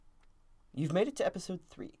You've made it to episode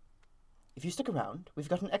 3. If you stick around, we've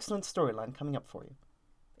got an excellent storyline coming up for you.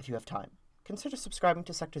 If you have time, consider subscribing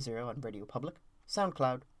to Sector Zero on Radio Public,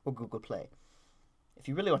 SoundCloud, or Google Play. If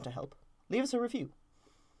you really want to help, leave us a review.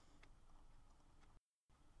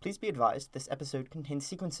 Please be advised this episode contains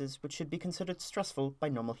sequences which should be considered stressful by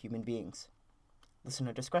normal human beings.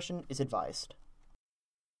 Listener discretion is advised.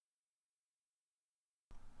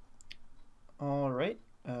 Alright,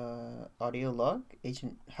 audio log,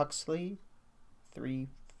 Agent Huxley,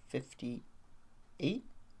 358,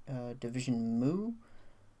 Division Mu.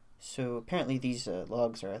 So apparently these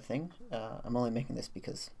logs are a thing. I'm only making this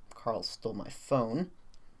because Carl stole my phone.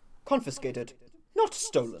 Confiscated, not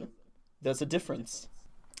stolen. There's a difference.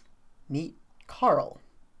 Meet Carl.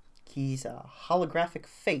 He's a holographic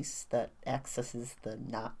face that accesses the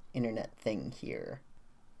not internet thing here.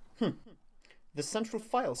 The central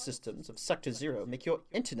file systems of Sector Zero make your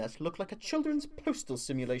internet look like a children's postal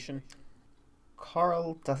simulation.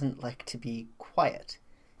 Carl doesn't like to be quiet.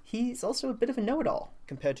 He's also a bit of a know-it-all.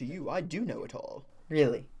 Compared to you, I do know it all.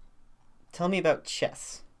 Really? Tell me about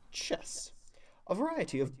chess. Chess. A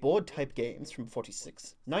variety of board-type games from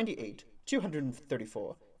 46, 98,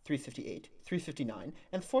 234, 358, 359,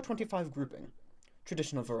 and 425 grouping.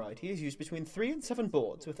 Traditional variety is used between 3 and 7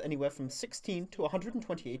 boards with anywhere from 16 to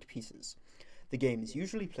 128 pieces. The game is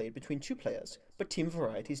usually played between 2 players, but team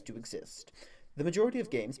varieties do exist. The majority of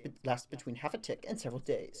games last between half a tick and several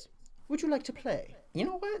days. Would you like to play? You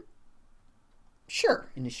know what? Sure.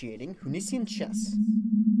 Initiating Hunisian chess.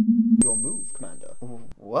 Your move, Commander.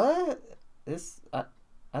 What? I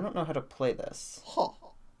don't know how to play this. Ha!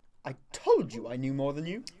 I told you I knew more than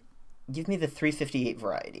you. Give me the 358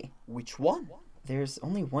 variety. Which one? There's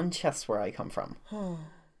only one chess where I come from.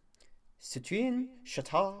 Citoyen,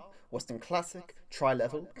 Chatar, Western Classic,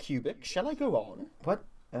 Tri-Level, Cubic. Shall I go on? What?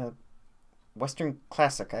 Western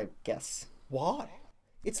Classic, I guess. Why?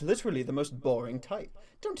 It's literally the most boring type.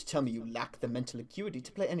 Don't tell me you lack the mental acuity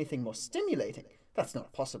to play anything more stimulating. That's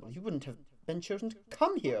not possible. You wouldn't have been chosen to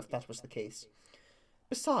come here if that was the case.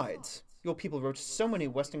 Besides, your people wrote so many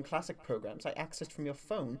Western Classic programs I accessed from your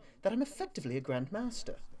phone that I'm effectively a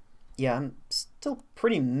grandmaster. Yeah, I'm still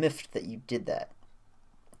pretty miffed that you did that.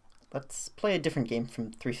 Let's play a different game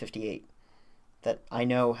from 358 that I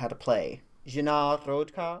know how to play. Génard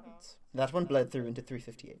Road Cards? That one bled through into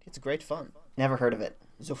 358. It's great fun. Never heard of it.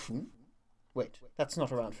 Zofun? Wait, that's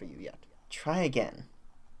not around for you yet. Try again.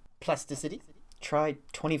 Plasticity? Try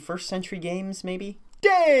 21st century games, maybe?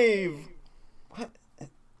 Dave! What?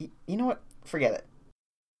 You know what? Forget it.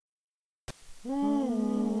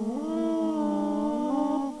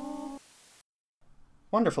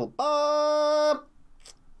 Wonderful, Bob!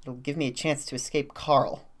 It'll give me a chance to escape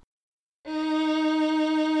Carl.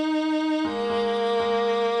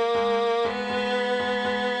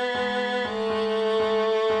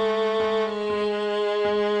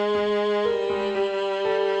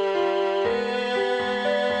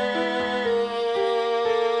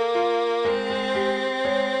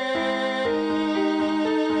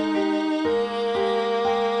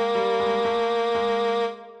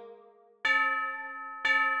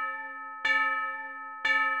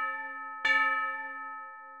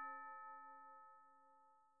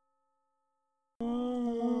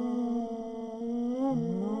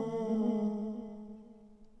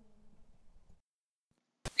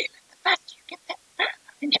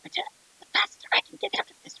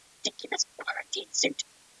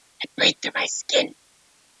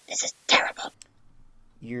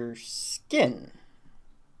 Your skin?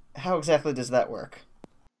 How exactly does that work?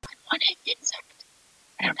 I'm a one-egg insect.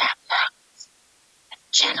 I don't have lungs. I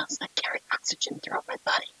have channels that carry oxygen throughout my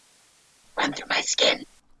body. Run through my skin.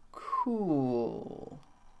 Cool.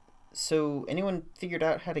 So, anyone figured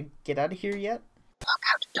out how to get out of here yet? Walk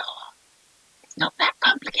out a door. It's not that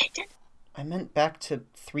complicated. I meant back to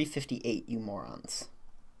 358, you morons.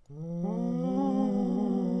 You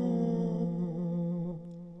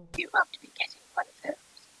won't be getting one of those.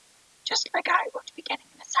 Just like I won't be getting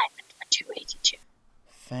an assignment for 282.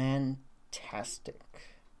 Fantastic.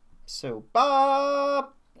 So,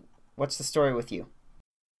 Bob, what's the story with you?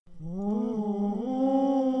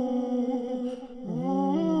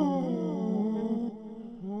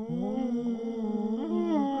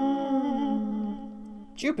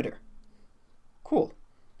 Jupiter. Cool.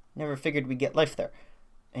 Never figured we'd get life there.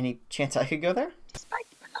 Any chance I could go there? Despite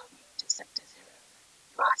belonging to Sector Zero,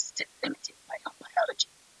 you are still limited by your biology.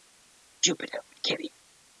 Jupiter would kill you.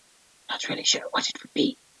 Not really sure what it would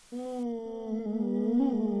be. No,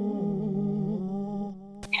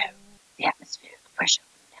 the atmospheric pressure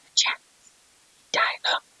wouldn't have a chance. He'd die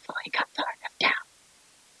long before he got far enough down.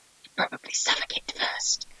 He'd probably suffocate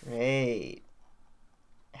first. Great.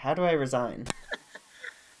 How do I resign?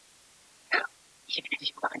 Well, even if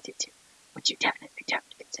you wanted to, which you definitely don't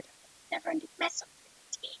consider a never-ending mess on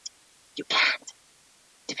 358, you can't.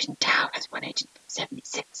 Division Tau has one agent from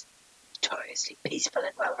 76, notoriously peaceful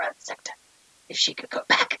and well-run sector. If she could go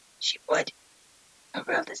back, she would. Her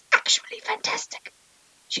world is actually fantastic.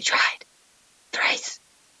 She tried. Thrice.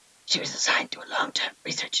 She was assigned to a long-term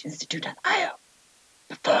research institute on Io,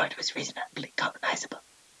 before it was reasonably colonizable.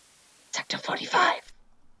 Sector 45.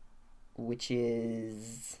 Which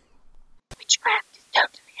is... Witchcraft is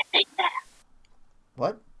totally a thing there.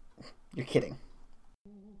 What? You're kidding.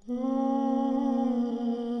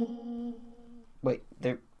 Wait,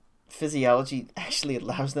 their physiology actually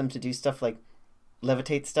allows them to do stuff like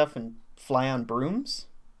levitate stuff and fly on brooms?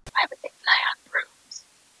 Why would they fly on brooms?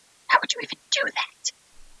 How would you even do that?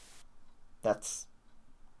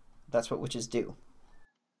 That's what witches do.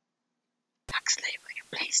 Huxley, will you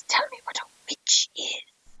please tell me what a witch is?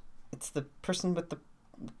 It's the person with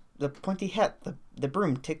the pointy hat, the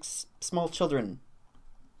broom, takes small children,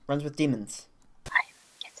 runs with demons. I'm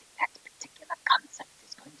guessing that particular concept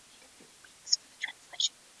is going to need a few weeks for the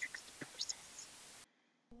translation matrix to process.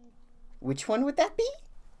 Which one would that be?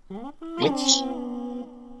 Witch?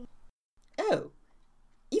 Oh,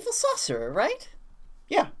 evil sorcerer, right?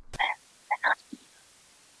 Yeah. They're not evil,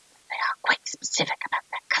 but they are quite specific about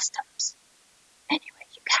their customs. Anyway,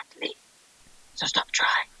 you can't leave, so stop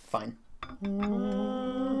trying. Fine.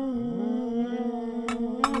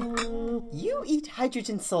 You eat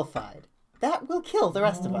hydrogen sulfide. That will kill the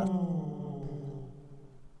rest of us.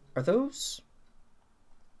 Are those...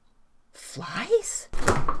 flies?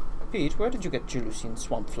 Pete, where did you get Jelusian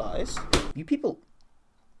swamp flies? You people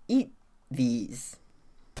eat these.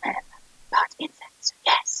 Part insects,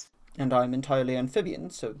 yes. And I'm entirely amphibian,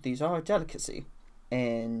 so these are a delicacy.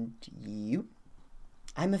 And you?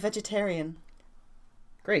 I'm a vegetarian.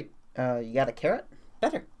 Great. You got a carrot?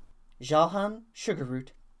 Better. Jalhan, sugar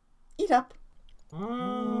root. Eat up. I have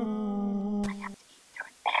to eat through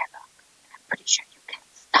an airlock, and I'm pretty sure you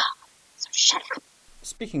can't starve, so shut up.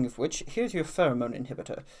 Speaking of which, here's your pheromone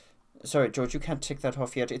inhibitor. Sorry, George, you can't take that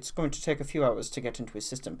off yet. It's going to take a few hours to get into his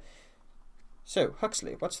system. So,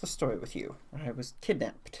 Huxley, what's the story with you? I was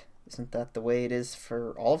kidnapped. Isn't that the way it is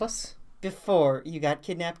for all of us? Before you got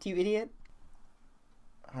kidnapped, you idiot?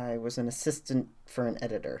 I was an assistant for an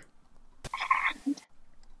editor.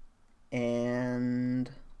 And...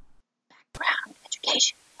 background,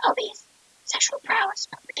 education, hobbies, sexual prowess,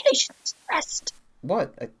 publications, rest.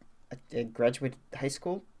 What? I graduated high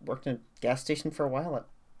school, worked in a gas station for a while.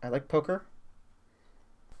 I like poker.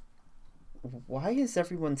 Why is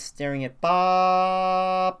everyone staring at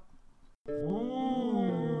Bob?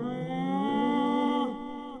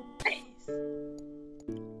 Please.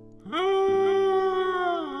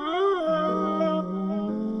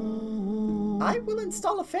 I will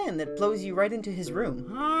install a fan that blows you right into his room.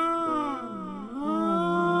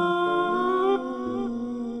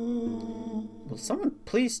 Will someone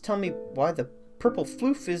please tell me why the purple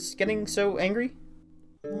floof is getting so angry?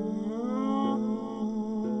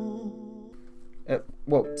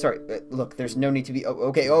 Whoa, sorry. Look, there's no need to be...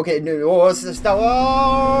 okay, no, stop.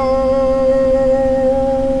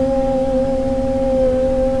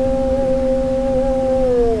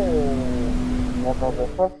 Never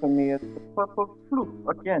refer to me as the purple floof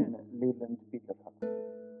again, Leland Peterson.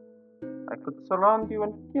 I could surround you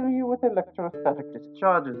and kill you with electrostatic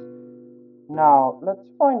discharges. Now, let's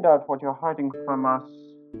find out what you're hiding from us.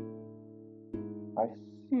 I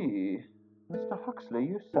see. Mr. Huxley,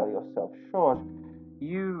 you sell yourself short.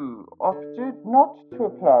 You opted not to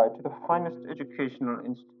apply to the finest educational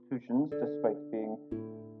institutions despite being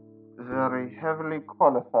very heavily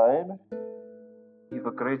qualified. You've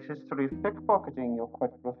a great history of pickpocketing. You're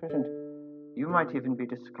quite proficient. You might even be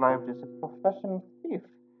described as a professional thief.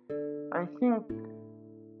 I think...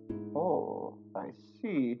 Oh, I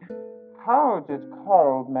see. How did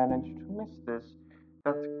Carl manage to miss this?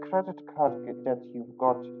 That credit card debt you've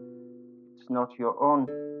got, it's not your own.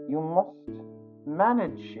 You must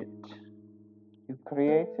manage it. You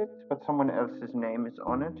create it, but someone else's name is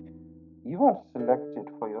on it. You weren't selected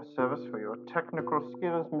for your service, for your technical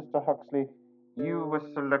skills, Mr. Huxley. You were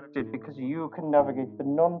selected because you can navigate the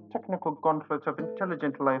non-technical gauntlet of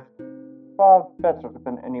intelligent life far better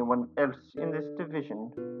than anyone else in this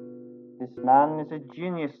division. This man is a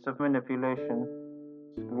genius of manipulation.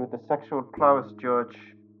 Screw the sexual prowess, George.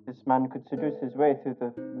 This man could seduce his way through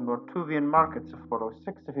the Mortuvian markets of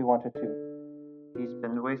 406 if he wanted to. He's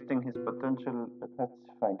been wasting his potential, but let's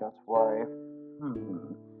find out why.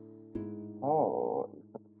 Oh,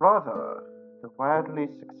 the brother. The wildly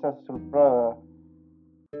successful brother.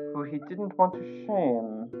 who he didn't want to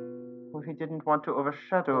shame, who he didn't want to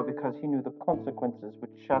overshadow because he knew the consequences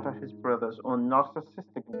would shatter his brother's own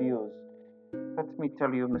narcissistic views. Let me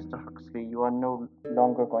tell you, Mr. Huxley, you are no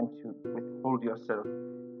longer going to withhold yourself.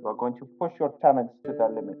 You are going to push your talents to their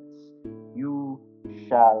limits. You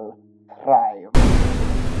shall thrive.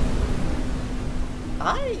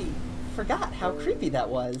 I forgot how creepy that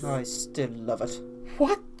was. I still love it.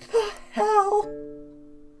 What the hell?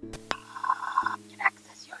 You can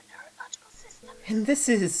access your neurological system. And this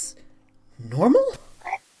is normal?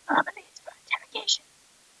 Well, normally it's for interrogation,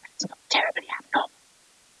 but it's not terribly abnormal.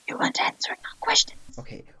 You weren't answering our questions.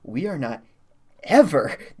 Okay, we are not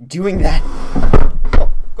ever doing that.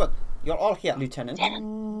 Oh, good. You're all here. Lieutenant?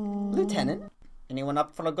 Lieutenant? Anyone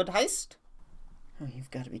up for a good heist? Oh,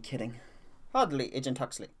 you've got to be kidding. Hardly, Agent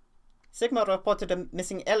Huxley. Sigma reported a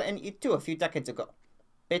missing LNE-2 a few decades ago.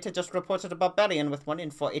 Beta just reported a barbarian with one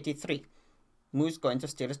in 483. Moo's going to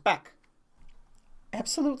steal us back.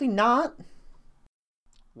 Absolutely not.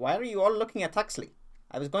 Why are you all looking at Huxley?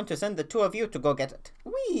 I was going to send the two of you to go get it.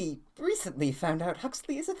 We recently found out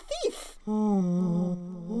Huxley is a thief.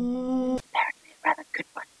 Apparently a rather good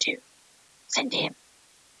one, too. Send him.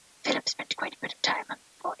 Philip spent quite a bit of time on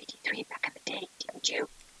 483 back in the day, didn't you?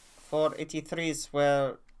 483's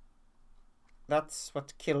where... That's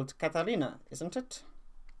what killed Katarina, isn't it?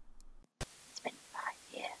 It's been 5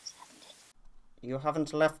 years, hasn't it? You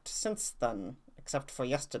haven't left since then, except for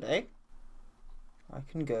yesterday. I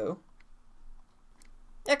can go.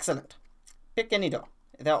 Excellent. Pick any door.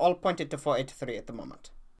 They're all pointed to 483 at the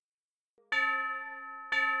moment.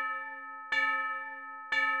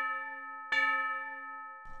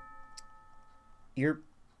 You're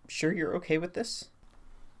sure you're okay with this?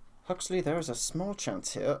 Huxley, there is a small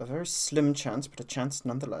chance here, a very slim chance, but a chance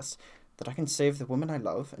nonetheless, that I can save the woman I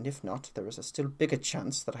love, and if not, there is a still bigger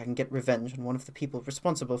chance that I can get revenge on one of the people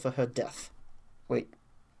responsible for her death. Wait,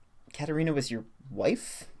 Katarina was your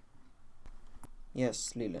wife?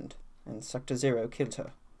 Yes, Leland, and Sector Zero killed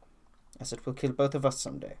her, as it will kill both of us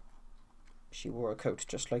someday. She wore a coat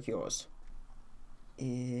just like yours.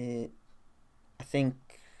 I think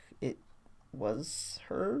it was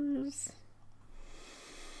hers?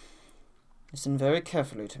 Listen very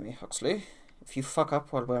carefully to me, Huxley. If you fuck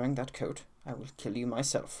up while wearing that coat, I will kill you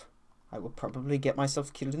myself. I will probably get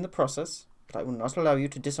myself killed in the process, but I will not allow you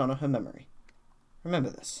to dishonor her memory. Remember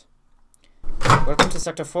this. Welcome to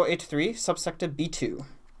Sector 483, Subsector B2.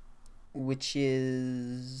 Which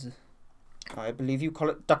is... I believe you call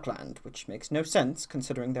it Duckland, which makes no sense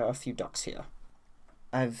considering there are a few ducks here.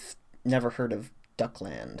 I've never heard of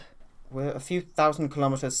Duckland. We're a few thousand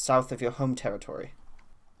kilometers south of your home territory.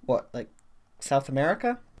 What, like South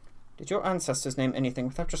America? Did your ancestors name anything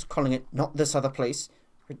without just calling it not this other place?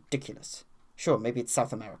 Ridiculous. Sure, maybe it's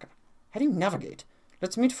South America. How do you navigate?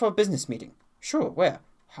 Let's meet for a business meeting. Sure, where?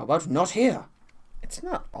 How about not here? It's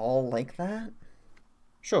not all like that.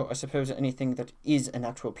 Sure, I suppose anything that is an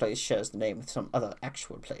actual place shares the name with some other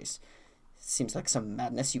actual place. Seems like some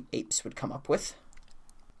madness you apes would come up with.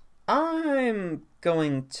 I'm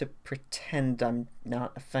going to pretend I'm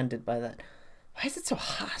not offended by that. Why is it so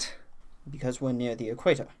hot? Because we're near the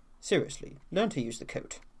equator. Seriously, learn to use the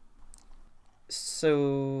coat.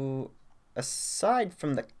 So, aside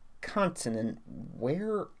from the continent,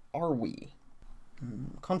 where are we?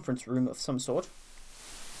 Conference room of some sort.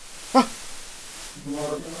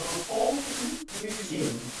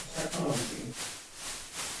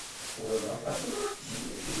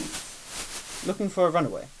 Looking for a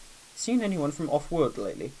runaway. Seen anyone from off-world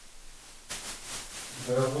lately?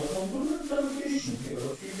 There was a delegation here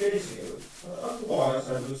a few days ago. Otherwise,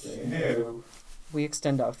 I would say no. We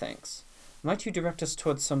extend our thanks. Might you direct us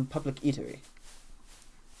towards some public eatery?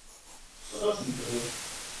 Certainly.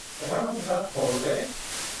 Haven't had holiday.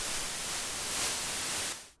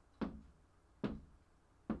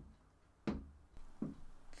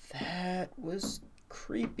 That was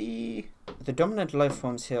creepy. The dominant life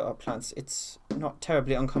forms here are plants. It's not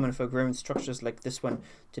terribly uncommon for growing structures like this one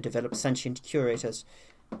to develop sentient curators.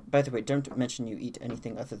 By the way, don't mention you eat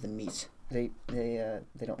anything other than meat. They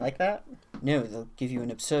don't like that? No, they'll give you an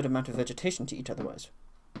absurd amount of vegetation to eat otherwise.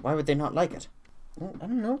 Why would they not like it? Well, I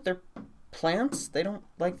don't know. They're plants. They don't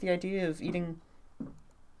like the idea of eating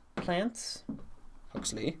plants.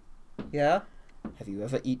 Huxley, Yeah? have you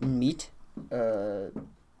ever eaten meat?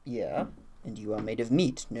 Yeah. And you are made of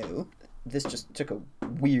meat, no? This just took a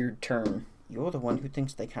weird turn. You're the one who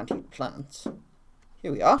thinks they can't eat plants.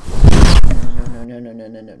 Here we are.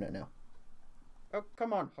 No. Oh,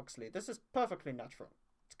 come on, Huxley. This is perfectly natural.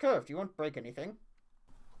 It's curved. You won't break anything.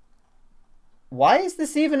 Why is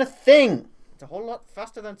this even a thing? It's a whole lot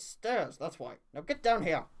faster than stairs, that's why. Now get down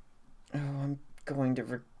here. Oh, I'm going to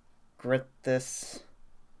regret this.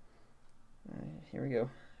 Here we go.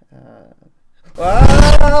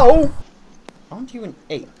 Wow! Aren't you an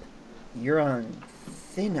ape? You're on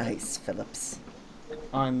thin ice, Phillips.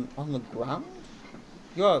 I'm on the ground?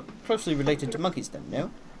 You're closely related to monkeys then,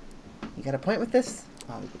 no? You got a point with this?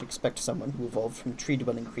 I would expect someone who evolved from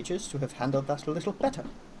tree-dwelling creatures to have handled that a little better.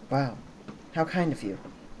 Wow. How kind of you.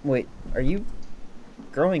 Wait, are you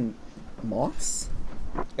growing moss?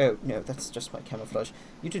 Oh, no, that's just my camouflage.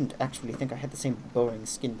 You didn't actually think I had the same boring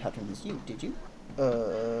skin pattern as you, did you?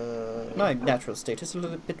 My natural state is a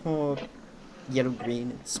little bit more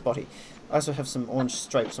yellow-green and spotty. I also have some orange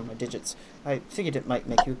stripes on my digits. I figured it might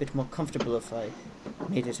make you a bit more comfortable if I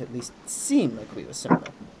made it at least seem like we were similar.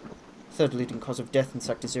 Third leading cause of death in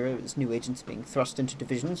Sector Zero is new agents being thrust into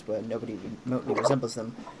divisions where nobody remotely resembles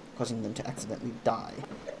them, causing them to accidentally die.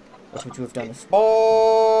 What would you have done if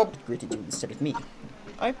Bob had greeted you instead of me?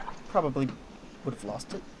 I probably would have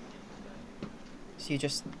lost it. So you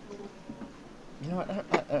just... You know what,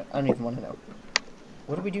 I don't even want to know.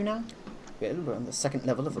 What do we do now? Well, we're on the second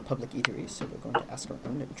level of a public eatery, so we're going to ask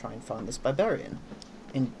around and try and find this barbarian.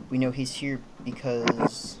 And we know he's here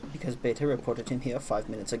because Beta reported him here 5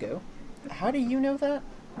 minutes ago. How do you know that?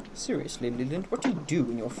 Seriously, Leland, what do you do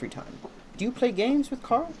in your free time? Do you play games with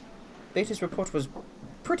Carl? Beta's report was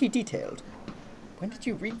pretty detailed. When did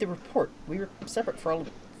you read the report? We were separate for all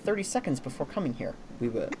of 30 seconds before coming here. We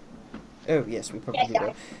were. Oh, yes, we probably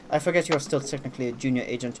were. I forget you're still technically a junior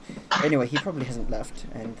agent. Anyway, he probably hasn't left,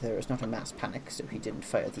 and there is not a mass panic, so he didn't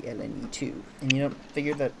fire the LNE-2. And you don't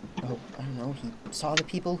figure that, oh, I don't know, he saw the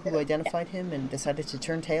people who identified him and decided to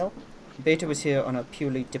turn tail? Beta was here on a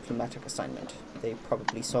purely diplomatic assignment. They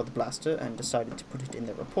probably saw the blaster and decided to put it in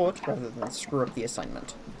their report rather than screw up the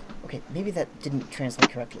assignment. Okay, maybe that didn't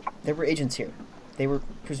translate correctly. There were agents here. They were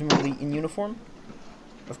presumably in uniform?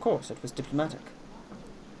 Of course, it was diplomatic.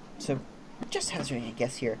 So, just hazarding a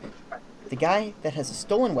guess here, the guy that has a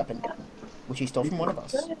stolen weapon, which he stole from one of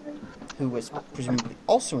us, who was presumably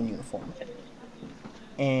also in uniform,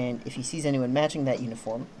 and if he sees anyone matching that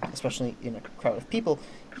uniform, especially in a crowd of people,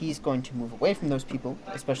 he's going to move away from those people,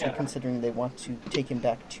 especially considering they want to take him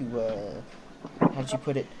back to, how did you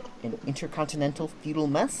put it, an intercontinental feudal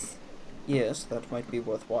mess? Yes, that might be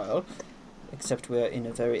worthwhile. Except we're in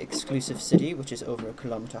a very exclusive city, which is over 1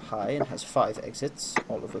 kilometer high and has 5 exits,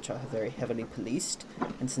 all of which are very heavily policed.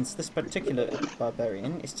 And since this particular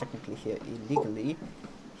barbarian is technically here illegally,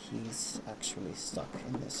 he's actually stuck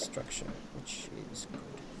in this structure, which is good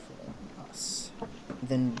for us.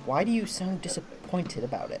 Then why do you sound disappointed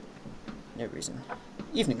about it? No reason.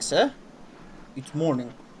 Evening, sir. It's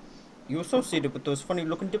morning. You associated with those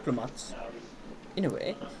funny-looking diplomats? In a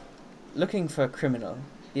way. Looking for a criminal.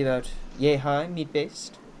 Be about yay high,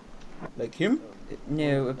 meat-based. Like him?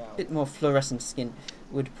 No, a bit more fluorescent skin.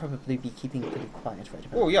 Would probably be keeping pretty quiet right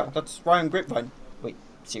about. Oh yeah, that's Ryan Grapevine. Wait,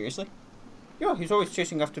 seriously? Yeah, he's always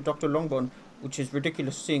chasing after Dr. Longbone, which is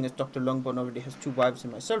ridiculous seeing as Dr. Longbone already has 2 wives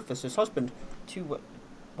and myself as his husband. 2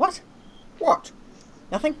 what? What?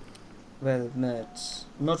 Nothing? Well, Mert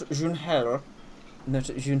Junhel,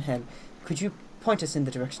 could you point us in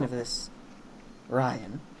the direction of this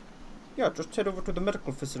Ryan? Yeah, just head over to the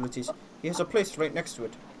medical facilities. He has a place right next to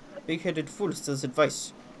it. Big-headed fool steals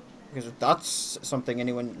advice. Because that's something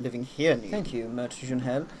anyone living here needs. Thank you, Mert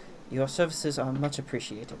Junhel. Your services are much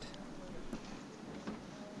appreciated.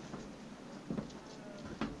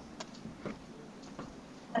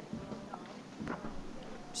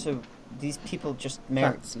 So, these people just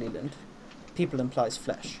marry... Plants, Leland. People implies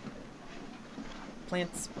flesh.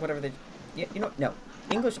 Plants, whatever they... Yeah, you know, no.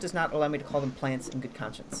 English does not allow me to call them plants in good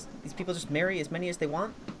conscience. These people just marry as many as they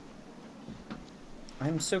want?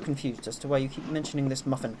 I'm so confused as to why you keep mentioning this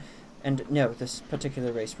muffin. And no, this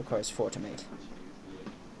particular race requires 4 to mate.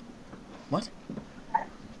 What?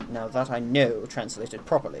 Now that I know translated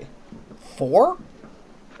properly. 4?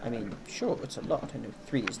 I mean, sure, it's a lot. I know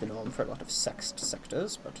 3 is the norm for a lot of sexed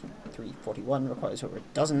sectors, but 341 requires over a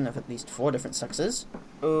dozen of at least 4 different sexes.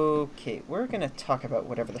 Okay, we're gonna talk about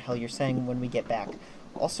whatever the hell you're saying when we get back.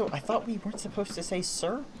 Also, I thought we weren't supposed to say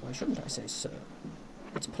sir? Why shouldn't I say sir?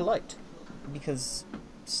 It's polite. Because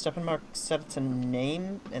Steppenmark said it's a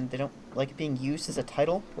name, and they don't like it being used as a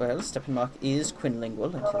title? Well, Steppenmark is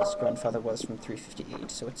quinlingual, and his grandfather was from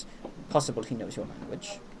 358, so it's possible he knows your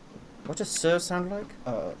language. What does sir sound like?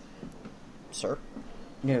 Sir?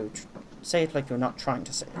 No, say it like you're not trying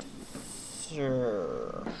to say it.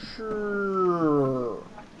 Sir. Sure.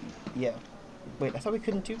 Yeah. Wait, I thought we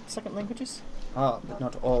couldn't do second languages? Ah, but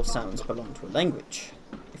not all sounds belong to a language.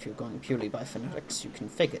 If you're going purely by phonetics, you can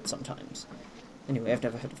fake it sometimes. Anyway, I've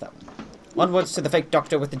never heard of that one. Onwards to the fake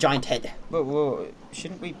doctor with the giant head. Whoa,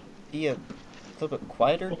 shouldn't we be a little bit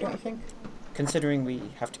quieter, don't you think? Considering we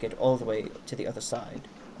have to get all the way to the other side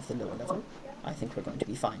of the lower level, I think we're going to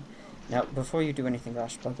be fine. Now, before you do anything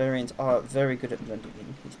rash, barbarians are very good at blending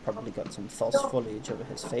in. He's probably got some false foliage over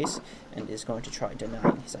his face and is going to try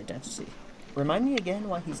denying his identity. Remind me again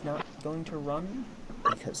why he's not going to run?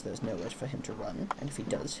 Because there's nowhere for him to run, and if he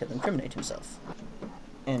does, he'll incriminate himself.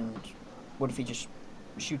 And what if he just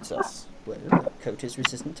shoots us? Well, the coat is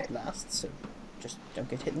resistant to blasts, so just don't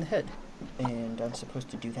get hit in the head. And I'm supposed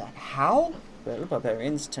to do that how? Well,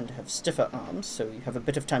 barbarians tend to have stiffer arms, so you have a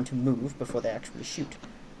bit of time to move before they actually shoot.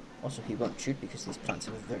 Also, he won't shoot because these plants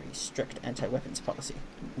have a very strict anti-weapons policy.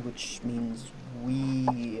 Which means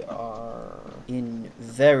we are... In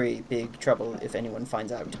very big trouble if anyone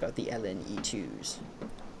finds out about the LNE2s.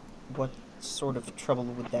 What sort of trouble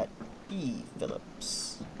would that be,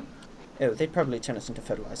 Phillips? Oh, they'd probably turn us into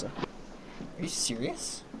fertilizer. Are you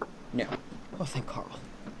serious? No. Oh, thank Carl.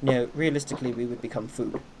 No, realistically, we would become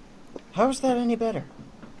food. How is that any better?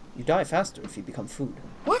 You die faster if you become food.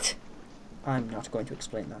 What? I'm not going to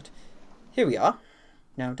explain that. Here we are.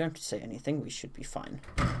 Now, don't say anything. We should be fine.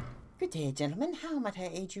 Good day, gentlemen. How might I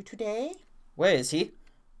aid you today? Where is he?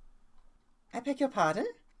 I beg your pardon?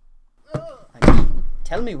 I mean,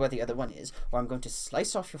 tell me where the other one is, or I'm going to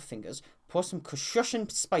slice off your fingers, pour some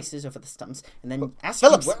Kushrushan spices over the stumps, and then ask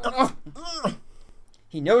Phillips! you where...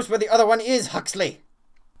 He knows where the other one is, Huxley!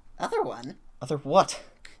 Other one? Other what?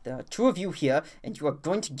 There are two of you here, and you are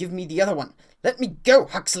going to give me the other one. Let me go,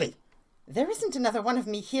 Huxley! There isn't another one of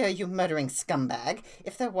me here, you murdering scumbag.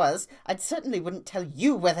 If there was, I certainly wouldn't tell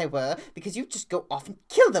you where they were, because you'd just go off and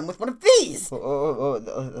kill them with one of these!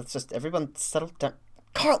 Let's just everyone settle down.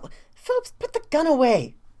 Carl! Phillips, put the gun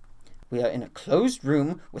away! We are in a closed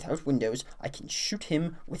room without windows. I can shoot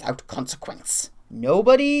him without consequence.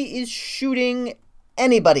 Nobody is shooting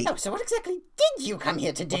anybody. Oh, so what exactly did you come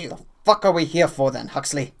here to do? What the fuck are we here for then,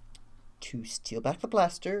 Huxley? To steal back the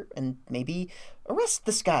blaster and maybe arrest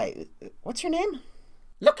this guy. What's your name?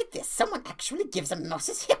 Look at this. Someone actually gives a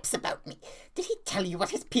mouse's hips about me. Did he tell you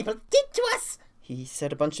what his people did to us? He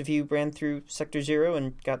said a bunch of you ran through Sector 0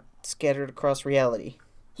 and got scattered across reality.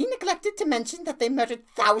 He neglected to mention that they murdered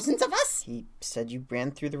thousands of us? He said you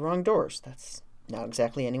ran through the wrong doors. That's not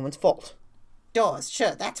exactly anyone's fault. Doors,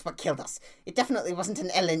 sure, that's what killed us. It definitely wasn't an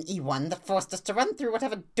LNE one that forced us to run through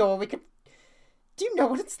whatever door we could... Do you know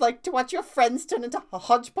what it's like to watch your friends turn into a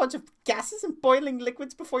hodgepodge of gases and boiling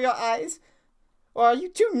liquids before your eyes? Or are you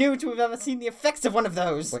too new to have ever seen the effects of one of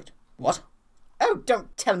those? Wait, what? Oh,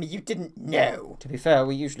 don't tell me you didn't know. To be fair,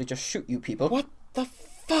 we usually just shoot you people. What the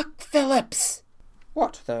fuck, Phillips?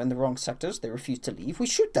 What? They're in the wrong sectors, they refuse to leave, we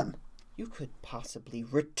shoot them. You could possibly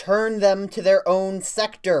return them to their own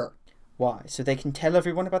sector. Why? So they can tell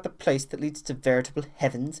everyone about the place that leads to veritable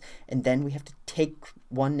heavens, and then we have to take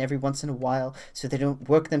one every once in a while so they don't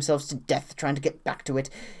work themselves to death trying to get back to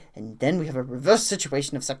it. And then we have a reverse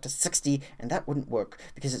situation of Sector 60, and that wouldn't work,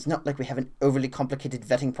 because it's not like we have an overly complicated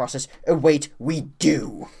vetting process. Oh wait, we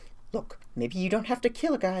do! Look, maybe you don't have to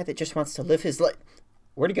kill a guy that just wants to live his life.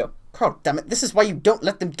 Where'd he go? Carl, damn it, this is why you don't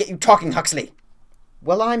let them get you talking, Huxley!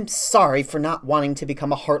 Well, I'm sorry for not wanting to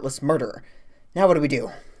become a heartless murderer. Now what do we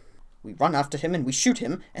do? We run after him and we shoot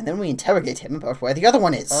him, and then we interrogate him about where the other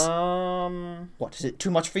one is. What, is it too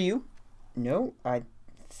much for you? No, I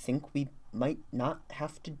think we might not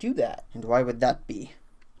have to do that. And why would that be?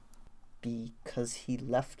 Because he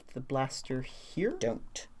left the blaster here?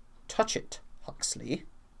 Don't touch it, Huxley.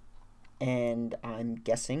 And I'm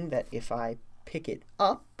guessing that if I pick it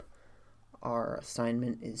up, our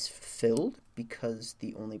assignment is fulfilled, because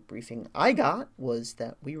the only briefing I got was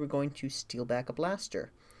that we were going to steal back a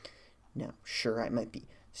blaster. Now, sure, I might be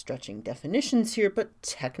stretching definitions here, but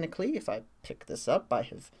technically, if I pick this up, I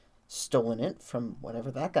have stolen it from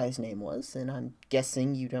whatever that guy's name was, and I'm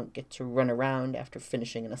guessing you don't get to run around after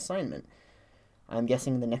finishing an assignment. I'm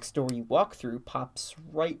guessing the next door you walk through pops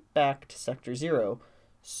right back to Sector 0,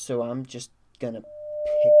 so I'm just gonna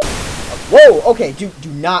pick it up. Whoa! Okay, do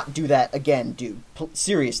not do that again, dude.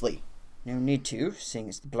 Seriously. No need to, seeing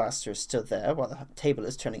as the blaster is still there while the table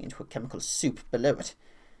is turning into a chemical soup below it.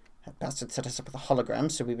 That bastard set us up with a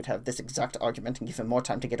hologram so we would have this exact argument and give him more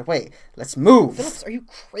time to get away. Let's move! Phillips, are you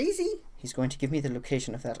crazy? He's going to give me the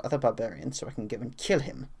location of that other barbarian so I can go and kill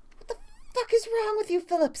him. What the fuck is wrong with you,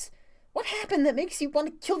 Phillips? What happened that makes you want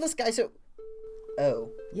to kill this guy so...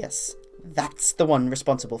 Oh. Yes, that's the one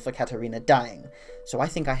responsible for Katerina dying. So I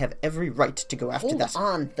think I have every right to go after that. Hold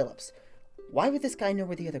on, Phillips. Why would this guy know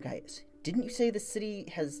where the other guy is? Didn't you say the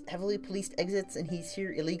city has heavily policed exits and he's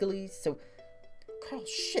here illegally, so... Carl,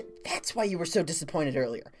 shit, that's why you were so disappointed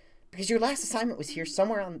earlier. Because your last assignment was here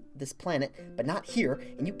somewhere on this planet, but not here,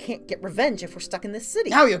 and you can't get revenge if we're stuck in this city.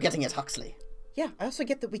 Now you're getting it, Huxley. Yeah, I also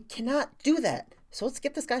get that we cannot do that. So let's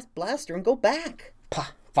get this guy's blaster and go back.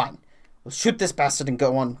 Pah, fine. We'll shoot this bastard and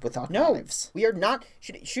go on with our lives. We are not...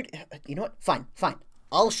 Shoot... You know what? Fine.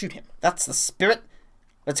 I'll shoot him. That's the spirit.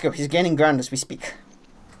 Let's go. He's gaining ground as we speak.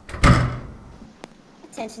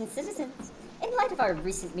 Attention citizens. In light of our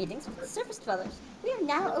recent meetings with the surface dwellers, we are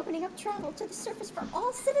now opening up travel to the surface for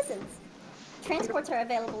all citizens. Transports are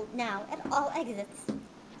available now at all exits.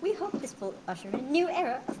 We hope this will usher in a new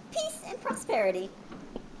era of peace and prosperity.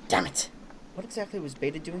 Damn it. What exactly was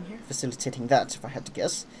Beta doing here? Facilitating that, if I had to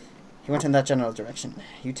guess. He went in that general direction.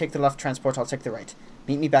 You take the left transport, I'll take the right.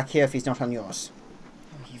 Meet me back here if he's not on yours.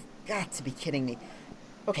 Oh, you've got to be kidding me.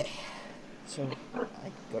 Okay, so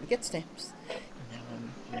I go to get stamps. Now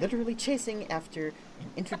I'm literally chasing after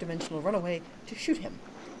an interdimensional runaway to shoot him.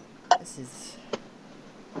 This is...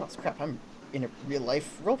 Oh, crap, I'm in a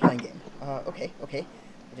real-life role-playing game. Okay.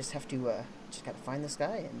 I just have to, just gotta find this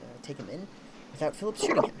guy and take him in without Phillips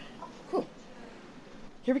shooting him. Cool.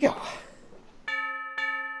 Here we go.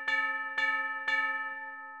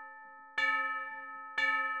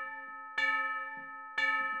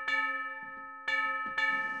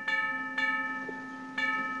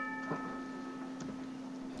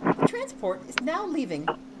 The transport is now leaving.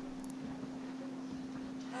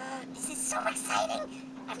 This is so exciting!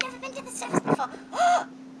 I've never been to the surface before.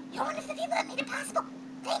 You're one of the people that made it possible.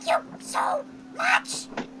 Thank you so much!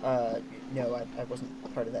 No, I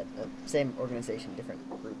wasn't part of that. Same organization, different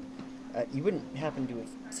group. You wouldn't happen to have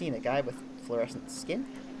seen a guy with fluorescent skin?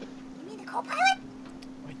 You mean the co-pilot?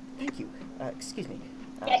 Why, thank you. Excuse me.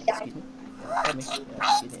 Yeah. Excuse me. Pardon me.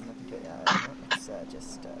 Excuse me. Nothing to it. Let's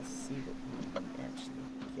just see what we actually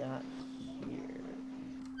got here.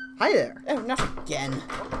 Hi there! Oh, not again.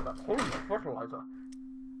 Holy fertilizer.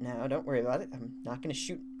 Now, don't worry about it. I'm not going to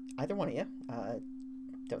shoot either one of you.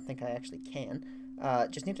 Don't think I actually can.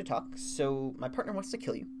 Just need to talk. So, my partner wants to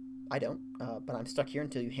kill you. I don't, but I'm stuck here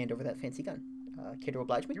until you hand over that fancy gun. Care to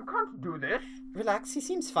oblige me? You can't do this. Relax, he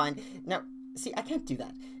seems fine. Now, see, I can't do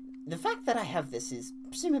that. The fact that I have this is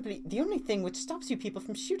presumably the only thing which stops you people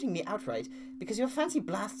from shooting me outright, because your fancy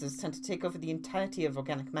blasters tend to take over the entirety of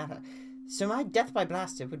organic matter. So my death by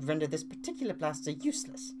blaster would render this particular blaster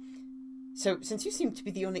useless. So, since you seem to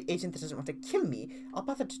be the only agent that doesn't want to kill me, I'll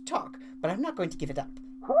bother to talk, but I'm not going to give it up.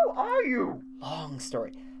 Who are you? Long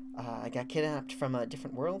story. I got kidnapped from a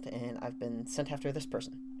different world, and I've been sent after this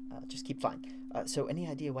person. Just keep flying. So any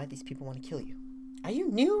idea why these people want to kill you? Are you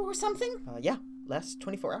new or something? Yeah. Last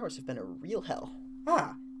 24 hours have been a real hell.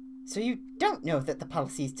 Ah, so you don't know that the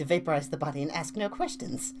policy is to vaporize the body and ask no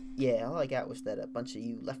questions? Yeah, all I got was that a bunch of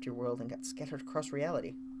you left your world and got scattered across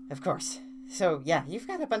reality. Of course. So, yeah, you've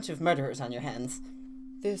got a bunch of murderers on your hands.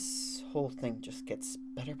 This whole thing just gets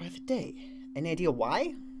better by the day. Any idea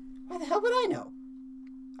why? Why the hell would I know?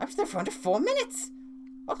 I was there for under 4 minutes.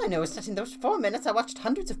 All I know is that in those 4 minutes I watched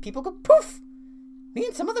hundreds of people go poof. Me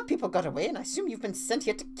and some other people got away, and I assume you've been sent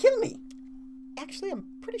here to kill me. Actually, I'm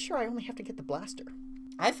pretty sure I only have to get the blaster.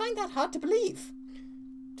 I find that hard to believe.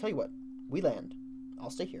 Tell you what, we land. I'll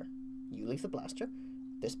stay here. You leave the blaster.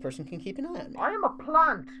 This person can keep an eye on me. I am a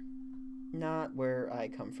plant. Not where I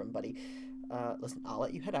come from, buddy. Listen, I'll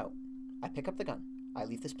let you head out. I pick up the gun. I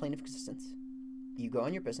leave this plane of existence. You go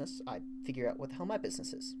on your business. I figure out what the hell my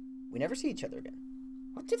business is. We never see each other again.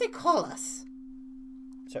 What do they call us?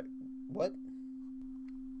 Sorry, what?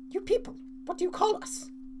 You people, what do you call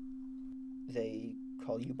us? They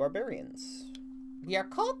call you barbarians. We are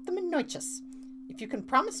called the Minoichus. If you can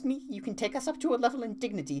promise me you can take us up to a level in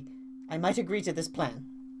dignity, I might agree to this plan.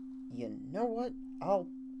 You know what? I'll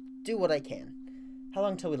do what I can. How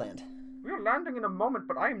long till we land? We are landing in a moment,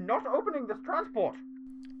 but I am not opening this transport.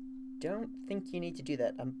 Don't think you need to do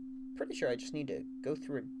that. I'm pretty sure I just need to go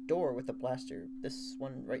through a door with a blaster. This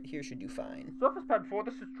one right here should do fine. Surface Pad 4,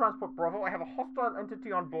 this is Transport Bravo. I have a hostile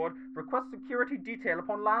entity on board. Request security detail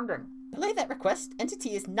upon landing. Belay that request.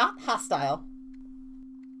 Entity is not hostile.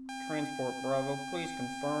 Transport Bravo, please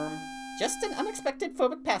confirm. Just an unexpected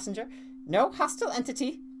phobic passenger. No hostile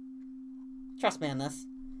entity. Trust me on this.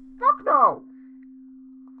 Fuck no!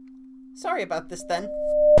 Sorry about this, then.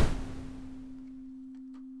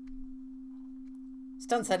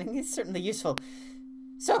 Stun setting is certainly useful.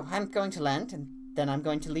 So, I'm going to land, and then I'm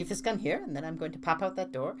going to leave this gun here, and then I'm going to pop out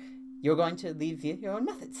that door. You're going to leave via your own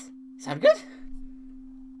methods. Sound good?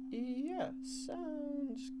 Yeah,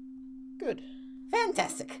 sounds good.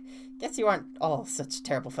 Fantastic. Guess you aren't all such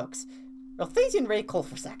terrible folks. Rothlesian Ray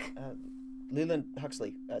Colforsec. Leland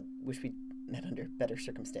Huxley, wish we'd met under better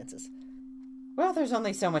circumstances. Well, there's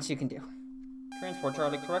only so much you can do. Transport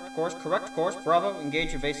Charlie, correct course, Bravo,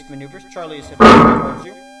 engage evasive maneuvers, Charlie is heading towards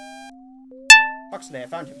you. Huxley, I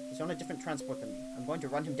found him. He's on a different transport than me. I'm going to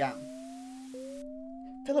run him down.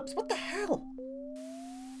 Phillips, what the hell?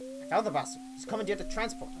 I found the bastard. He's commandeered a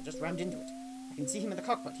transport. I just rammed into it. I can see him in the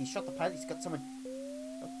cockpit. He shot the pilot. He's got someone...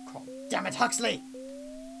 Oh, God damn it, Huxley!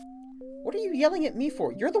 What are you yelling at me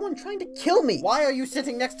for? You're the one trying to kill me! Why are you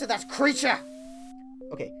sitting next to that creature?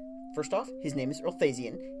 Okay, first off, his name is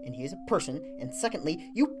Earthasian, and he is a person, and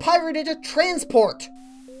secondly, you pirated a transport!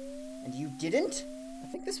 And you didn't? I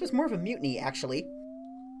think this was more of a mutiny, actually.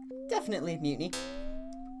 Definitely a mutiny.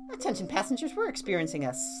 Attention passengers, we're experiencing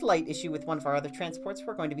a slight issue with one of our other transports.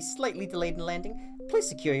 We're going to be slightly delayed in landing. Please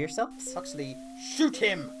secure yourselves. Huxley, shoot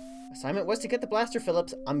him! Assignment was to get the blaster,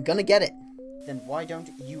 Phillips. I'm gonna get it. Then why don't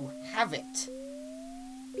you have it?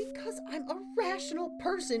 Because I'm a rational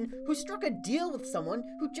person who struck a deal with someone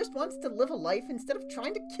who just wants to live a life instead of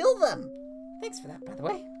trying to kill them. Thanks for that, by the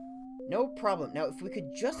way. No problem. Now, if we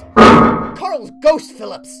could just... Carl's ghost,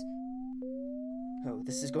 Phillips! Oh,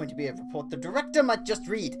 this is going to be a report the director might just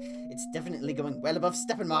read. It's definitely going well above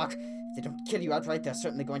Steppenmark. If they don't kill you outright, they're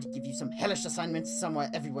certainly going to give you some hellish assignments somewhere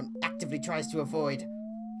everyone actively tries to avoid.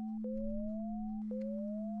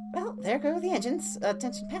 Well, there go the engines.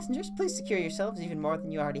 Attention passengers, please secure yourselves even more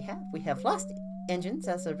than you already have. We have lost engines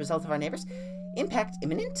as a result of our neighbors. Impact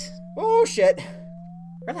imminent. Oh, shit.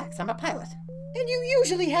 Relax, I'm a pilot. And you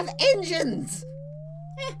usually have engines!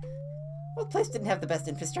 Well, the place didn't have the best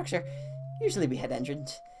infrastructure. Usually we had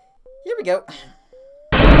engines. Here we go.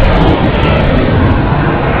 I'm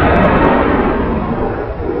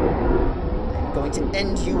going to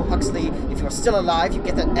end you, Huxley. If you're still alive, you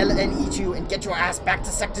get that LNE2 and get your ass back to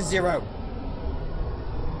Sector 0.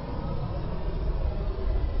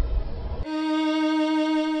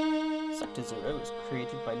 Sector 0 is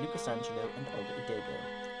created by Lucas Angelo and Alda Idego.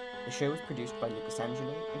 The show was produced by Lucas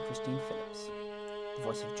Angelo and Christine Phillips. The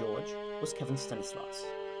voice of George was Kevin Stanislas.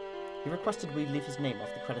 He requested we leave his name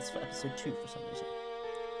off the credits for episode 2 for some reason.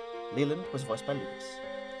 Leland was voiced by Lucas.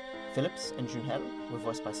 Phillips and Junhel were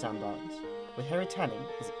voiced by Sam Barnes, with Harry Tanning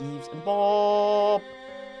as Eves and Bob.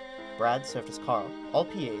 Brad served as Carl, all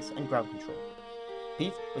PAs and ground control.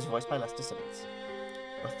 Pete was voiced by Lester Simmons.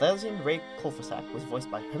 Barthelsian Ray Kolfasak was voiced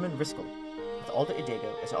by Herman Riskel, with Alda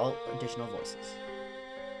Idego as all additional voices.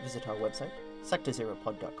 Visit our website,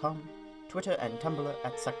 sectorzeropod.com, Twitter and Tumblr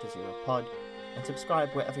at sectorzeropod, and subscribe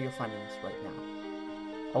wherever you're finding us right now.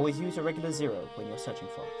 Always use a regular zero when you're searching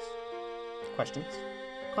for us. Questions?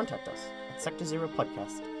 Contact us at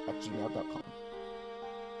sectorzeropodcast@gmail.com.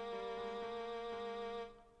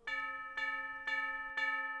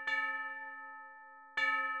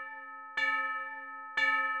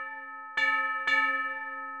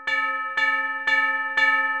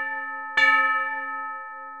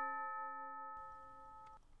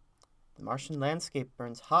 The Martian landscape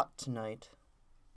burns hot tonight.